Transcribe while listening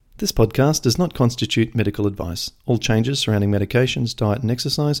This podcast does not constitute medical advice. All changes surrounding medications, diet and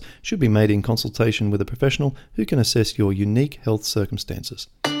exercise should be made in consultation with a professional who can assess your unique health circumstances.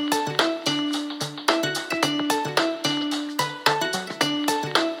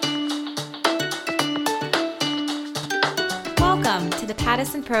 Welcome to the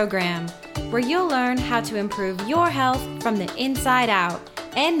Pattison Program, where you'll learn how to improve your health from the inside out.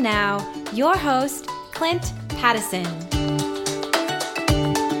 And now, your host, Clint Pattison.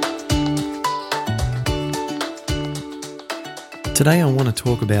 Today I want to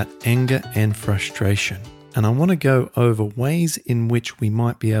talk about anger and frustration, and I want to go over ways in which we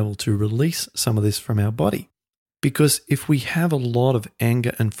might be able to release some of this from our body. Because if we have a lot of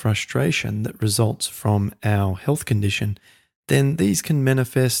anger and frustration that results from our health condition, then these can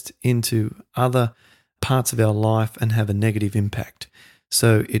manifest into other parts of our life and have a negative impact.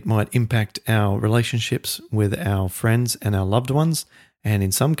 So it might impact our relationships with our friends and our loved ones, and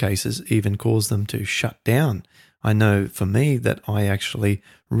in some cases even cause them to shut down. I know for me that I actually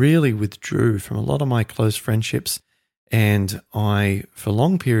really withdrew from a lot of my close friendships, and I, for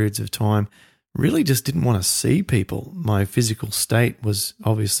long periods of time, really just didn't want to see people. My physical state was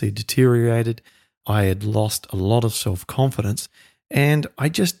obviously deteriorated. I had lost a lot of self-confidence, and I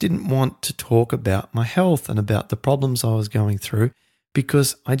just didn't want to talk about my health and about the problems I was going through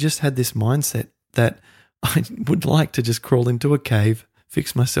because I just had this mindset that I would like to just crawl into a cave,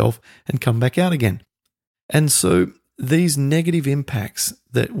 fix myself, and come back out again. And so these negative impacts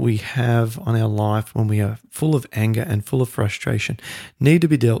that we have on our life when we are full of anger and full of frustration need to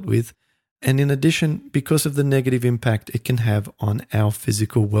be dealt with. And in addition, because of the negative impact it can have on our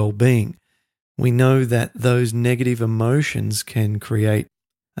physical well-being, we know that those negative emotions can create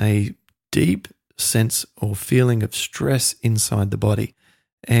a deep sense or feeling of stress inside the body.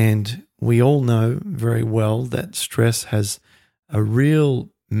 And we all know very well that stress has a real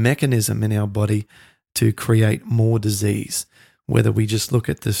mechanism in our body to create more disease. Whether we just look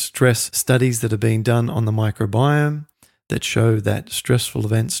at the stress studies that are being done on the microbiome that show that stressful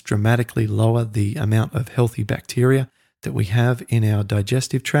events dramatically lower the amount of healthy bacteria that we have in our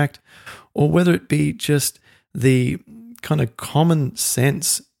digestive tract, or whether it be just the kind of common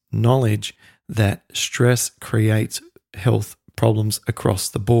sense knowledge that stress creates health problems across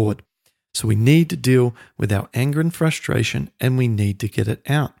the board. So we need to deal with our anger and frustration, and we need to get it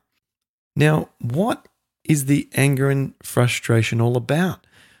out. Now, what is the anger and frustration all about?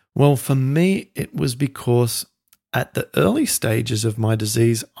 Well, for me, it was because at the early stages of my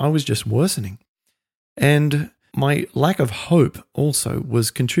disease, I was just worsening. And my lack of hope also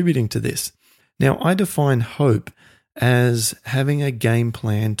was contributing to this. Now, I define hope as having a game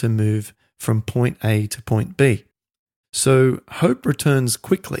plan to move from point A to point B. So hope returns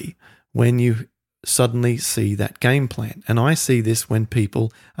quickly when you suddenly see that game plan. And I see this when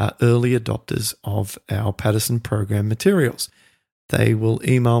people are early adopters of our Pattison program materials. They will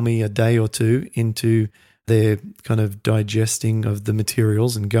email me a day or two into their kind of digesting of the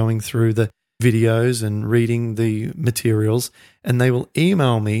materials and going through the videos and reading the materials, and they will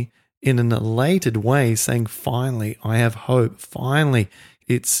email me in an elated way saying, finally, I have hope. Finally,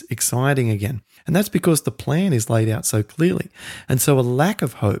 it's exciting again. And that's because the plan is laid out so clearly. And so a lack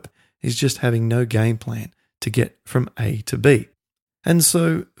of hope is just having no game plan to get from A to B. And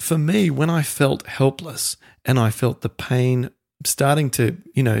so for me, when I felt helpless and I felt the pain starting to,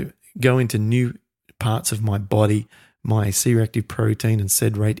 go into new parts of my body, my C-reactive protein and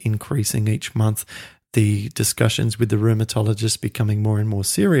SED rate increasing each month, the discussions with the rheumatologist becoming more and more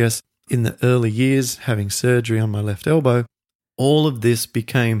serious, in the early years, having surgery on my left elbow, all of this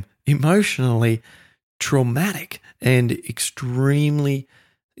became emotionally traumatic and extremely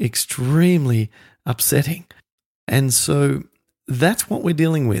upsetting. And so that's what we're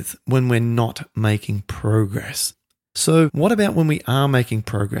dealing with when we're not making progress. So what about when we are making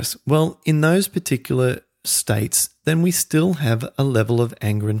progress? Well, in those particular states, then we still have a level of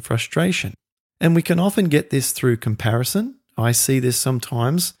anger and frustration. And we can often get this through comparison. I see this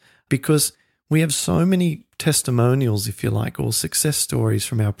sometimes because we have so many testimonials, if you like, or success stories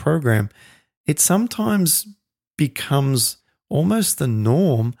from our program. It sometimes becomes almost the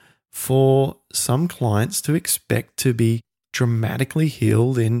norm for some clients to expect to be dramatically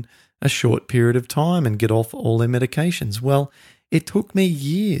healed in a short period of time and get off all their medications. Well, it took me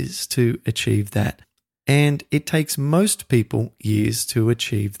years to achieve that. And it takes most people years to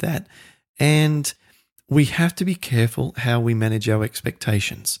achieve that. And we have to be careful how we manage our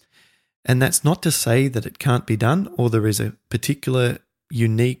expectations. And that's not to say that it can't be done or there is a particular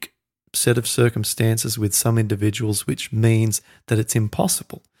unique set of circumstances with some individuals which means that it's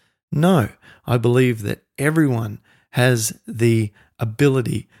impossible. No, I believe that everyone has the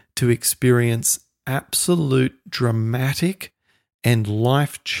ability to experience absolute dramatic and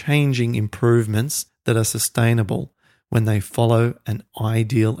life-changing improvements that are sustainable when they follow an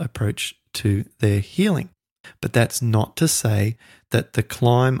ideal approach to their healing. But that's not to say that the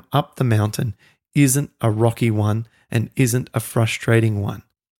climb up the mountain isn't a rocky one and isn't a frustrating one.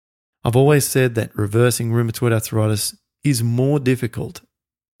 I've always said that reversing rheumatoid arthritis is more difficult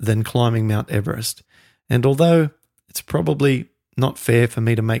than climbing Mount Everest. And although it's probably not fair for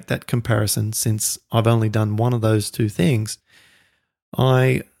me to make that comparison since I've only done one of those two things,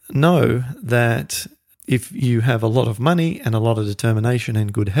 I know that if you have a lot of money and a lot of determination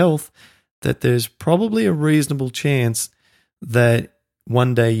and good health, that there's probably a reasonable chance that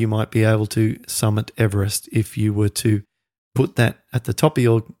one day you might be able to summit Everest if you were to put that at the top of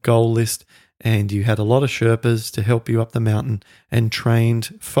your goal list and you had a lot of Sherpas to help you up the mountain and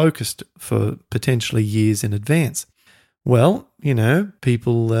trained, focused for potentially years in advance. Well,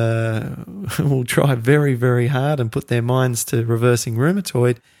 people will try very, very hard and put their minds to reversing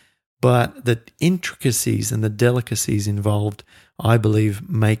rheumatoid, but the intricacies and the delicacies involved, I believe,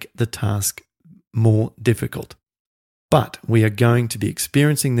 make the task more difficult. But we are going to be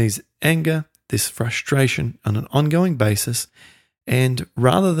experiencing these anger, this frustration on an ongoing basis, and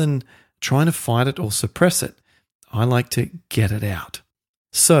rather than trying to fight it or suppress it, I like to get it out.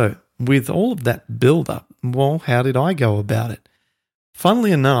 So, with all of that build-up, well, how did I go about it?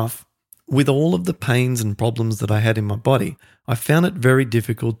 Funnily enough, with all of the pains and problems that I had in my body, I found it very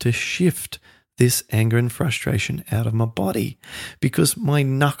difficult to shift this anger and frustration out of my body because my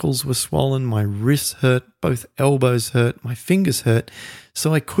knuckles were swollen, my wrists hurt, both elbows hurt, my fingers hurt,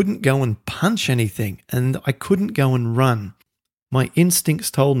 so I couldn't go and punch anything and I couldn't go and run. My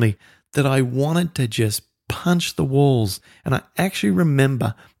instincts told me that I wanted to just punch the walls, and I actually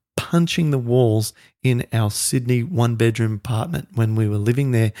remember punching the walls in our Sydney one-bedroom apartment when we were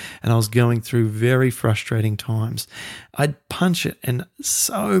living there and I was going through very frustrating times. I'd punch it and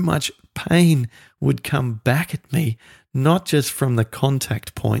so much pain would come back at me, not just from the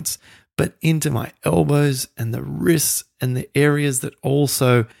contact points, but into my elbows and the wrists and the areas that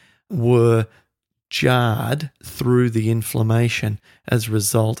also were jarred through the inflammation as a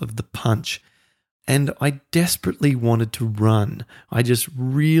result of the punch. And I desperately wanted to run. I just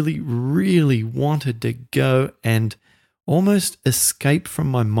really, really wanted to go and almost escape from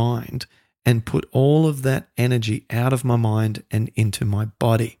my mind and put all of that energy out of my mind and into my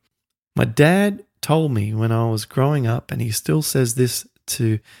body. My dad told me when I was growing up, and he still says this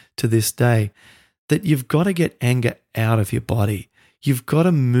to this day, that you've got to get anger out of your body. You've got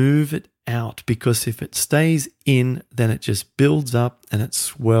to move it out because if it stays in, then it just builds up and it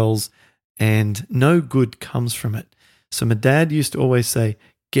swells and no good comes from it. So my dad used to always say,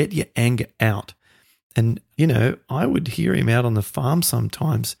 get your anger out. And, I would hear him out on the farm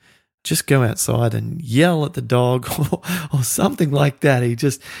sometimes, just go outside and yell at the dog or something like that. He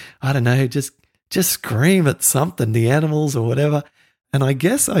just, I don't know, just scream at something, the animals or whatever. And I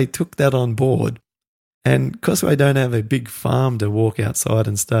guess I took that on board. And because I don't have a big farm to walk outside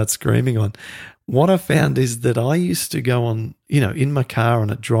and start screaming on, what I found is that I used to go on, in my car on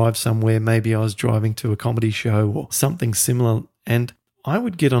a drive somewhere. Maybe I was driving to a comedy show or something similar, and I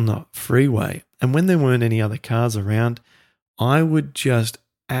would get on the freeway. And when there weren't any other cars around, I would just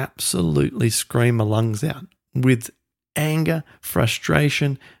absolutely scream my lungs out with anger,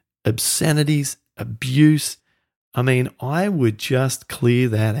 frustration, obscenities, abuse. I mean, I would just clear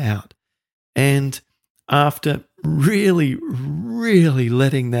that out. And after really, really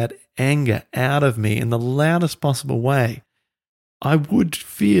letting that anger out of me in the loudest possible way, I would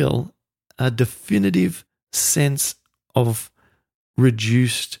feel a definitive sense of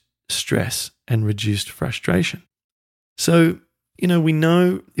reduced stress and reduced frustration. So, we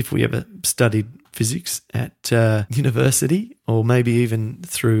know if we ever studied physics at university or maybe even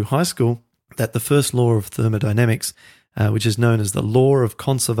through high school, that the first law of thermodynamics, which is known as the law of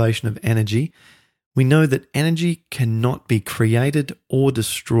conservation of energy, we know that energy cannot be created or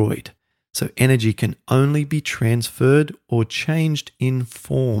destroyed. So energy can only be transferred or changed in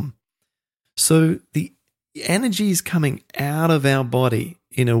form. So the energy is coming out of our body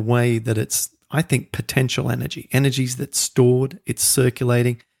in a way that it's, I think, potential energy. Energy's that's stored, it's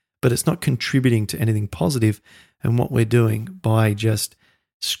circulating, but it's not contributing to anything positive. And what we're doing by just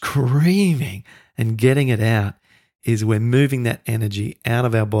screaming and getting it out is we're moving that energy out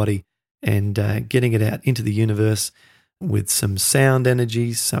of our body and getting it out into the universe with some sound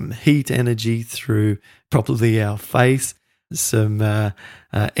energy, some heat energy through probably our face, some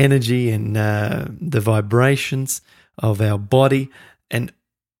energy and the vibrations of our body. And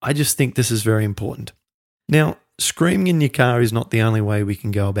I just think this is very important. Now, screaming in your car is not the only way we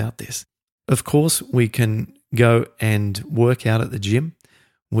can go about this. Of course, we can go and work out at the gym.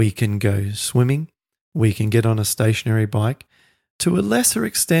 We can go swimming. We can get on a stationary bike. To a lesser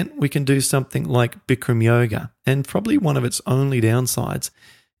extent, we can do something like Bikram yoga. And probably one of its only downsides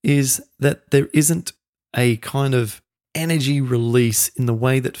is that there isn't a kind of energy release in the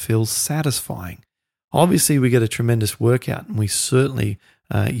way that feels satisfying. Obviously, we get a tremendous workout and we certainly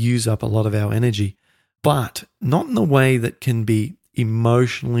use up a lot of our energy, but not in the way that can be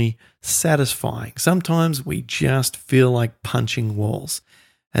emotionally satisfying. Sometimes we just feel like punching walls.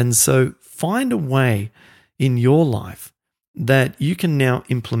 And so find a way in your life that you can now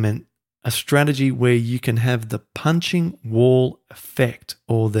implement a strategy where you can have the punching wall effect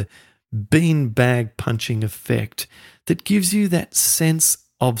or the beanbag punching effect that gives you that sense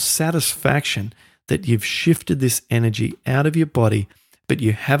of satisfaction that you've shifted this energy out of your body, but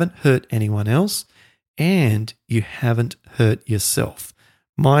you haven't hurt anyone else and you haven't hurt yourself.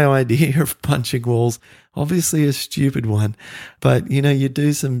 My idea of punching walls, obviously a stupid one, but you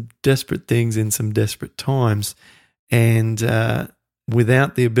do some desperate things in some desperate times, and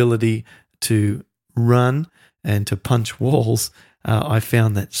without the ability to run and to punch walls, I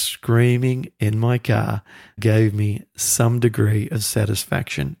found that screaming in my car gave me some degree of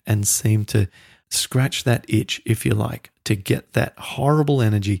satisfaction and seemed to scratch that itch, if you like, to get that horrible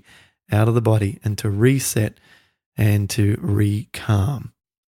energy out of the body and to reset and to re-calm.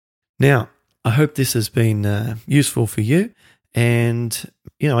 Now, I hope this has been useful for you, and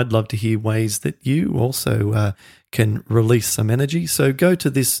I'd love to hear ways that you also can release some energy. So go to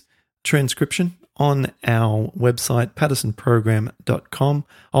this transcription on our website, pattersonprogram.com.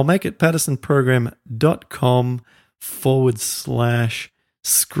 I'll make it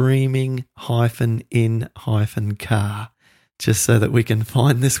pattersonprogram.com/screaming-in-car, just so that we can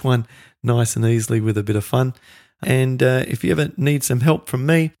find this one nice and easily with a bit of fun. And if you ever need some help from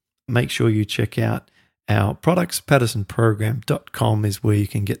me, make sure you check out our products. pattersonprogram.com is where you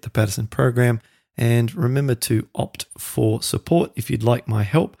can get the Patterson Program. And remember to opt for support if you'd like my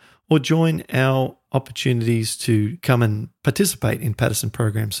help, or join our opportunities to come and participate in Patterson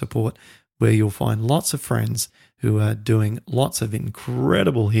Program support, where you'll find lots of friends who are doing lots of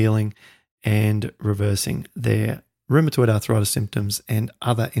incredible healing and reversing their rheumatoid arthritis symptoms and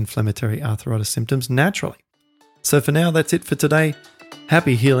other inflammatory arthritis symptoms naturally. So for now, that's it for today.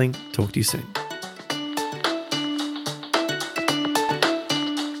 Happy healing. Talk to you soon.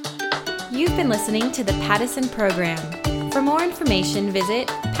 You've been listening to the Patterson Program. For more information, visit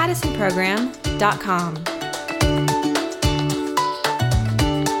pattersonprogram.com.